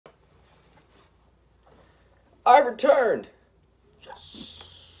I returned!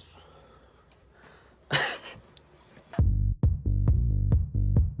 Yes!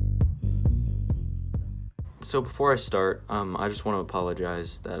 So before I start, I just want to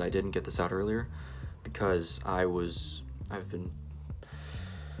apologize that I didn't get this out earlier because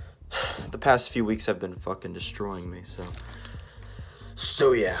the past few weeks have been fucking destroying me,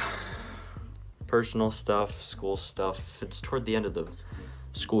 so yeah. Personal stuff, school stuff, it's toward the end of the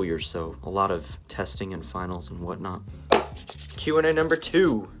school year, so a lot of testing and finals and whatnot. Q&A number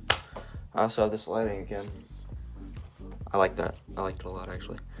 2. I also have this lighting again. I like that. I liked it a lot,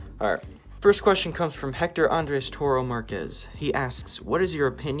 actually. Alright. First question comes from Hector Andres Toro Marquez. He asks, what is your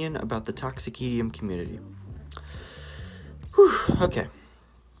opinion about the toxic EDM community? Whew, okay.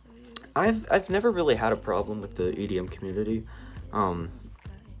 I've never really had a problem with the EDM community.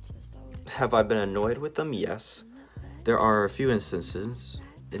 Have I been annoyed with them? Yes. There are a few instances.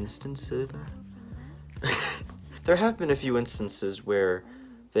 There have been a few instances where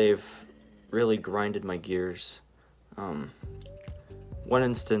they've really grinded my gears. One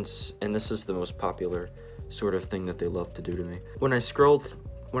instance, and this is the most popular sort of thing that they love to do to me. When I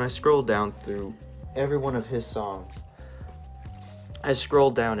scrolled down through every one of his songs, I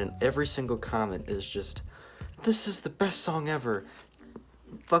scrolled down and every single comment is just, this is the best song ever.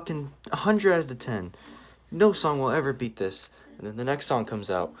 Fucking 100 out of 10. No song will ever beat this. And then the next song comes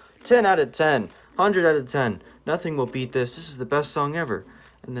out, 10 out of 10, 100 out of 10. Nothing will beat this. This is the best song ever.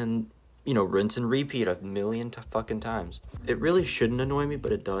 And then, you know, rinse and repeat a million fucking times. It really shouldn't annoy me,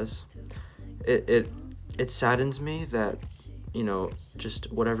 but it does. It saddens me that, you know,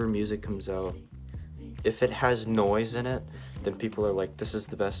 just whatever music comes out, if it has noise in it, then people are like, this is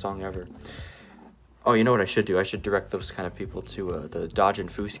the best song ever. Oh, you know what I should do? I should direct those kind of people to the Dodge and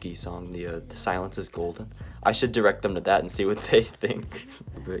Fusky song, the Silence is Golden. I should direct them to that and see what they think.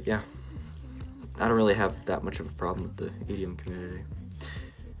 But yeah, I don't really have that much of a problem with the EDM community.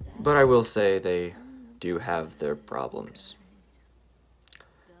 But I will say they do have their problems.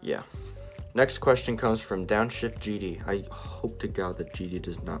 Yeah. Next question comes from Downshift GD. I hope to God that GD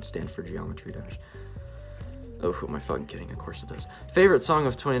does not stand for Geometry Dash. Oh, who am I fucking kidding? Of course it does. Favorite song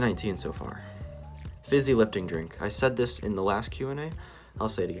of 2019 so far? Fizzy Lifting Drink. I said this in the last Q&A. I'll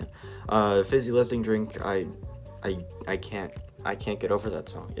say it again. Fizzy Lifting Drink. I can't get over that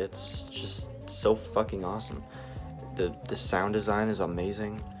song. It's just so fucking awesome. The sound design is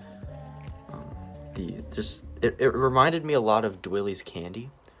amazing. It reminded me a lot of Dwilly's Candy,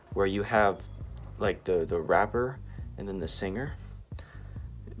 where you have like the rapper and then the singer,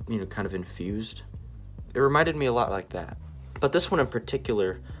 you know, kind of infused. It reminded me a lot like that. But this one in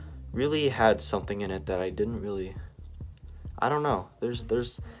particular really had something in it that I didn't really, I don't know.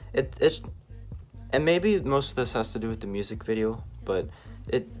 And maybe most of this has to do with the music video, but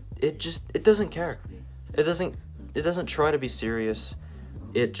it doesn't care. It doesn't try to be serious.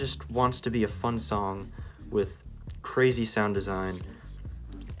 It just wants to be a fun song with crazy sound design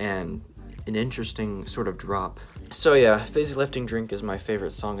and an interesting sort of drop. So yeah, Fizzy Lifting Drink is my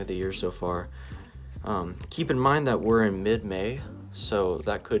favorite song of the year so far. Keep in mind that we're in mid-May, so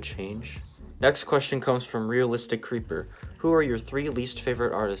that could change. Next question comes from Realistic Creeper. Who are your 3 least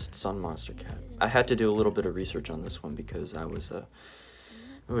favorite artists on Monster Cat? I had to do a little bit of research on this one because I was,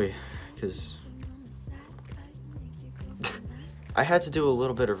 I had to do a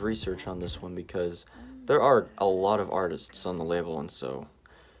little bit of research on this one because there are a lot of artists on the label, and so,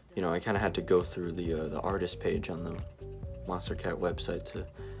 you know, I kind of had to go through the artist page on the Monster Cat website to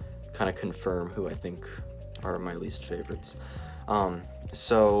kind of confirm who I think are my least favorites.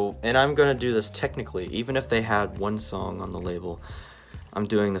 And I'm gonna do this technically, even if they had one song on the label, I'm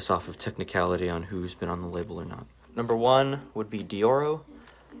doing this off of technicality on who's been on the label or not. Number 1 would be Xorro.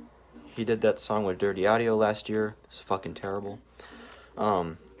 He did that song with Dirty Audio last year. It's fucking terrible.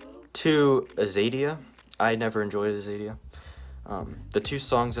 2, Azadia. I never enjoyed Azadia. The 2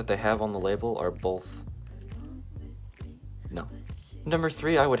 songs that they have on the label are both no. Number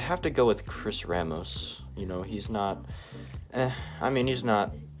 3, I would have to go with Chris Ramos. You know, he's not, I mean, he's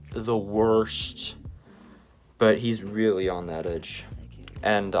not the worst, but he's really on that edge.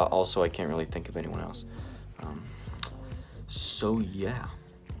 And also, I can't really think of anyone else. So yeah.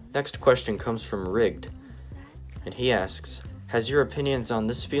 Next question comes from Rigged, and he asks, has your opinions on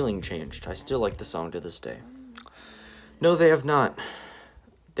This Feeling changed? I still like the song to this day. No, they have not.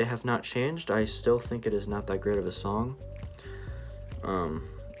 They have not changed. I still think it is not that great of a song.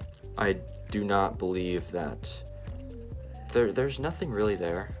 I do not believe that there's nothing really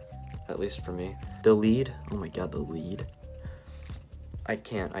there, at least for me. The lead, oh my god, the lead. I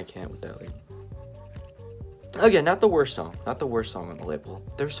can't with that lead. Again, not the worst song on the label.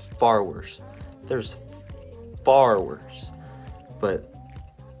 There's far worse. There's far worse. But,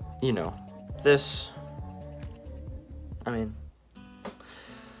 you know, this, I mean,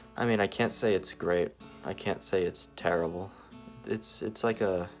 I can't say it's great. I can't say it's terrible. It's like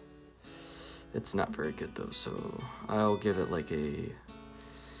a, it's not very good though, so I'll give it like a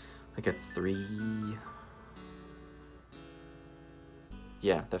 3.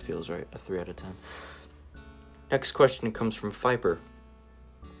 Yeah, that feels right. A 3 out of 10. Next question comes from Viper.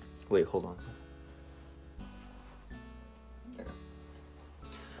 Wait, hold on.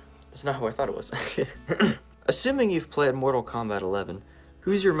 That's not who I thought it was. Assuming you've played Mortal Kombat 11,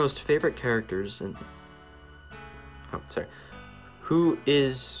 who's your most favorite characters and... Oh, sorry. Who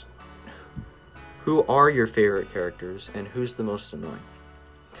are your favorite characters and who's the most annoying?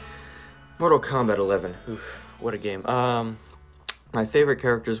 Mortal Kombat 11. Oof, what a game. My favorite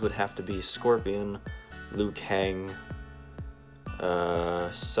characters would have to be Scorpion, Liu Kang,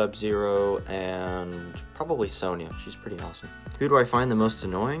 Sub-Zero, and probably Sonya. She's pretty awesome. Who do I find the most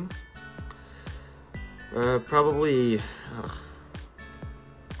annoying? Probably...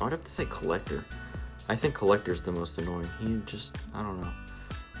 I'd have to say Collector. I think Collector's the most annoying. He just... I don't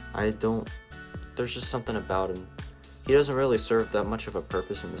know. There's just something about him. He doesn't really serve that much of a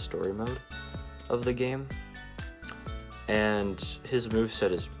purpose in the story mode of the game. And his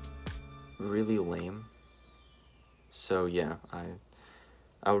moveset is really lame. So yeah,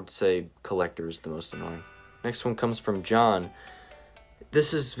 I would say Collector is the most annoying. Next one comes from John.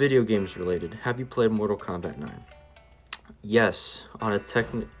 This is video games related. Have you played Mortal Kombat 9? Yes, on a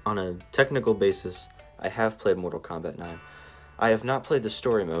technical basis, I have played Mortal Kombat 9. I have not played the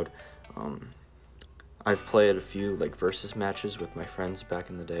story mode. I've played a few like versus matches with my friends back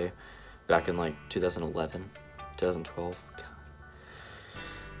in the day, back in like 2011, 2012. God.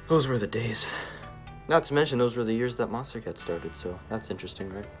 Those were the days. Not to mention those were the years that Monster Cat started, so that's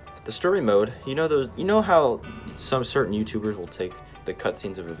interesting, right? The story mode, you know how some certain YouTubers will take the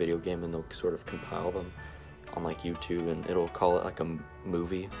cutscenes of a video game and they'll sort of compile them on like YouTube and it'll call it like a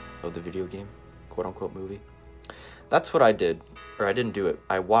movie of the video game, quote unquote movie. That's what I did, or I didn't do it.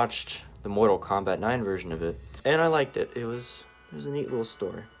 I watched the Mortal Kombat 9 version of it and I liked it. It was a neat little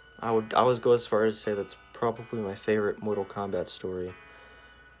story. I would always go as far as to say that's probably my favorite Mortal Kombat story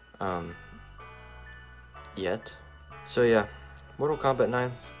yet. So yeah, Mortal Kombat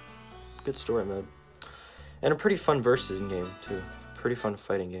 9, good story mode. And a pretty fun versing game too. Pretty fun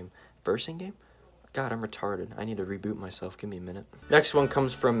fighting game. Versing game? God, I'm retarded. I need to reboot myself. Give me a minute. Next one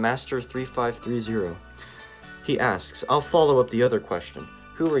comes from Master3530. He asks, I'll follow up the other question.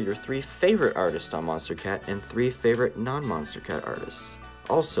 Who are your 3 favorite artists on Monster Cat and 3 favorite non-Monster Cat artists?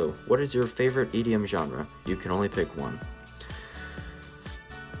 Also, what is your favorite EDM genre? You can only pick one.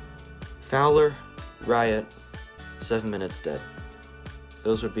 Fowler, Riot, 7 Minutes Dead.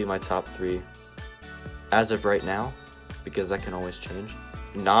 Those would be my top 3 as of right now, because that can always change.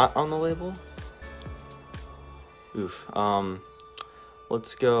 Not on the label? Oof.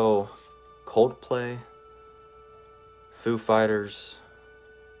 Let's go Coldplay, Foo Fighters,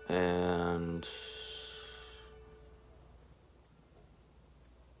 and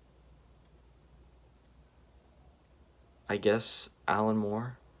I guess Alan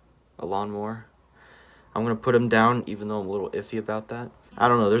Moore. I'm gonna put him down even though I'm a little iffy about that. I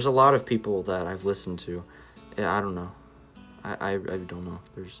don't know, there's a lot of people that I've listened to. Yeah, I don't know. I don't know.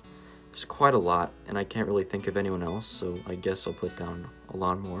 There's quite a lot, and I can't really think of anyone else, so I guess I'll put down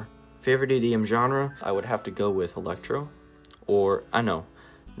Alan Moore. Favorite EDM genre? I would have to go with electro, or,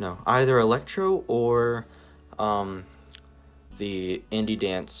 either electro or the indie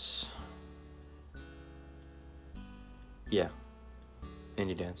dance. Yeah,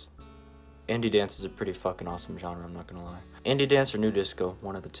 indie dance. Indie dance is a pretty fucking awesome genre, I'm not gonna lie. Indie dance or new disco,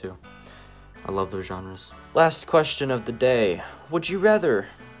 one of the two. I love those genres. Last question of the day. Would you rather...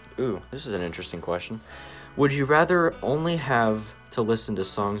 Ooh, this is an interesting question. Would you rather only have to listen to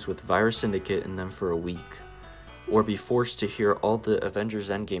songs with Virus Syndicate in them for a week, or be forced to hear all the Avengers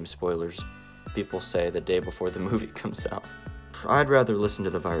Endgame spoilers people say the day before the movie comes out? I'd rather listen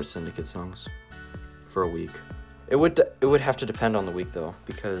to the Virus Syndicate songs for a week. It would have to depend on the week though,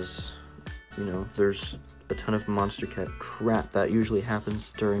 because, you know, there's a ton of Monster Cat crap that usually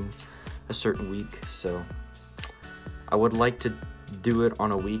happens during a certain week, so I would like to do it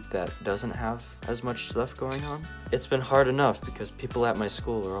on a week that doesn't have as much stuff going on. It's been hard enough because people at my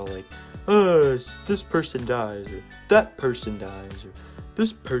school are all like, oh, this person dies, or that person dies, or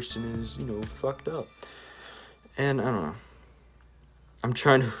this person is, you know, fucked up. And I don't know.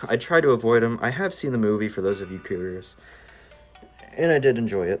 I try to avoid them. I have seen the movie, for those of you curious, and I did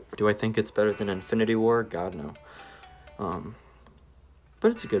enjoy it. Do I think it's better than Infinity War? God, no.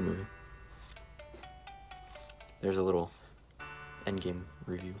 But it's a good movie. There's a little Endgame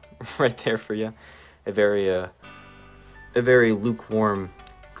review right there for you. A very lukewarm,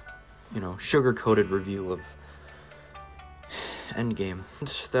 sugar-coated review of Endgame.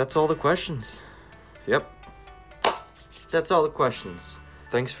 And that's all the questions. Yep. That's all the questions.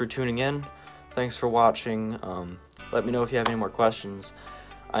 Thanks for tuning in. Thanks for watching. Let me know if you have any more questions.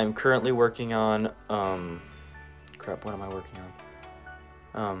 I'm currently working on, crap, what am I working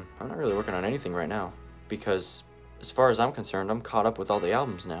on? I'm not really working on anything right now, because as far as I'm concerned, I'm caught up with all the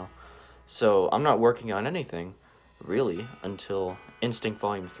albums now. So I'm not working on anything, really, until Instinct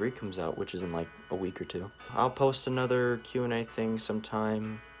Volume 3 comes out, which is in like a week or two. I'll post another Q&A thing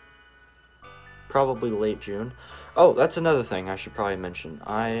sometime, probably late June. Oh, that's another thing I should probably mention.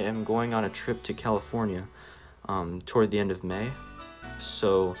 I am going on a trip to California toward the end of May,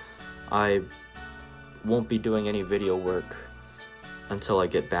 so I won't be doing any video work until I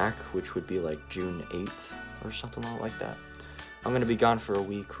get back, which would be like June 8th or something like that. I'm going to be gone for a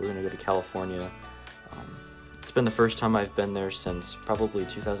week. We're going to go to California. It's been the first time I've been there since probably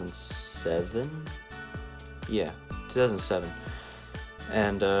 2007. Yeah, 2007.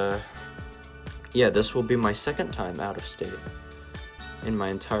 And yeah, this will be my second time out of state in my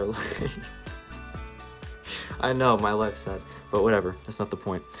entire life. I know, my life's sad, but whatever, that's not the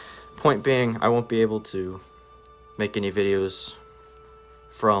point. Point being, I won't be able to make any videos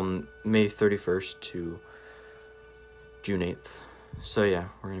from May 31st to June 8th. So yeah,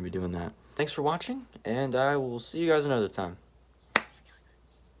 we're going to be doing that. Thanks for watching, and I will see you guys another time.